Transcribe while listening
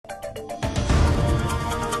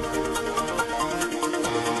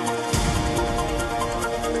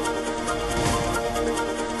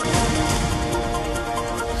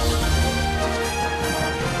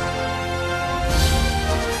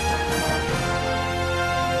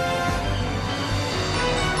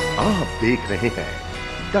आप देख रहे हैं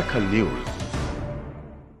दखल न्यूज।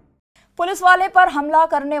 पुलिस वाले पर हमला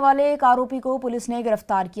करने वाले एक आरोपी को पुलिस ने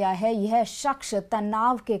गिरफ्तार किया है। यह शख्स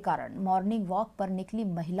तनाव के कारण मॉर्निंग वॉक पर निकली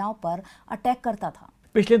महिलाओं पर अटैक करता था।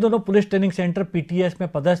 पिछले दिनों पुलिस ट्रेनिंग सेंटर पीटीएस में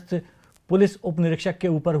पदस्थ पुलिस उप निरीक्षक के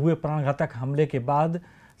ऊपर हुए प्राणघातक हमले के बाद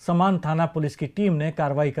समान थाना पुलिस की टीम ने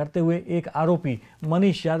कार्रवाई करते हुए एक आरोपी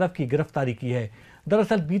मनीष यादव की गिरफ्तारी की है।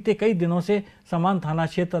 दरअसल बीते कई दिनों से समान थाना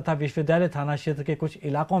क्षेत्र तथा विश्वविद्यालय थाना क्षेत्र के कुछ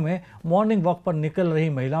इलाकों में मॉर्निंग वॉक पर निकल रही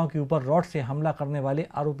महिलाओं के ऊपर रॉड से हमला करने वाले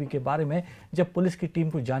आरोपी के बारे में जब पुलिस की टीम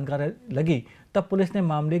को जानकारी लगी तब पुलिस ने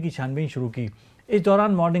मामले की छानबीन शुरू की। इस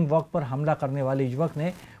दौरान मॉर्निंग वॉक पर हमला करने वाले युवक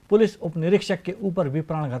ने पुलिस उप निरीक्षक के ऊपर भी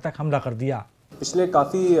प्राणघातक हमला कर दिया। पिछले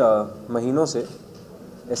काफ़ी महीनों से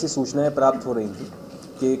ऐसी सूचनाएं प्राप्त हो रही थी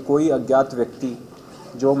कि कोई अज्ञात व्यक्ति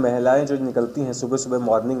जो महिलाएं जो निकलती हैं सुबह सुबह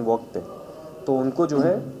मॉर्निंग वॉक पे, तो उनको जो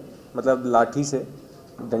है मतलब लाठी से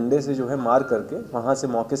डंडे से जो है मार करके वहाँ से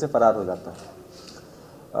मौके से फरार हो जाता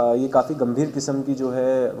है। ये काफ़ी गंभीर किस्म की जो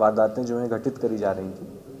है वारदातें जो हैं घटित करी जा रही थी।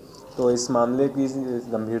 तो इस मामले की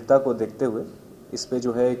गंभीरता को देखते हुए इस पे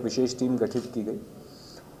जो है एक विशेष टीम गठित की गई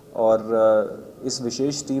और इस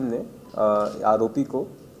विशेष टीम ने आरोपी को,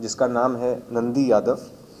 जिसका नाम है नंदी यादव,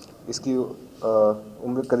 इसकी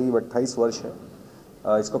उम्र करीब 28 वर्ष है,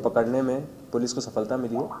 इसको पकड़ने में पुलिस को सफलता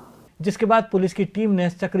मिली है। जिसके बाद पुलिस की टीम ने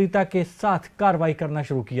सक्रियता के साथ कार्रवाई करना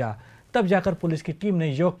शुरू किया। तब जाकर पुलिस की टीम ने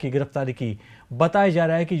युवक की गिरफ्तारी की। बताया जा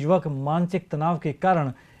रहा है कि युवक मानसिक तनाव के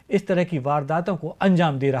कारण इस तरह की वारदातों को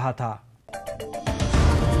अंजाम दे रहा था।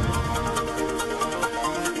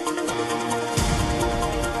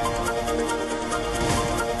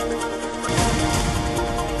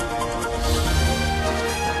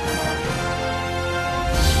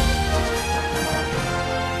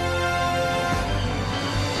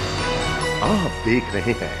 आप देख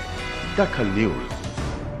रहे हैं दखल न्यूज।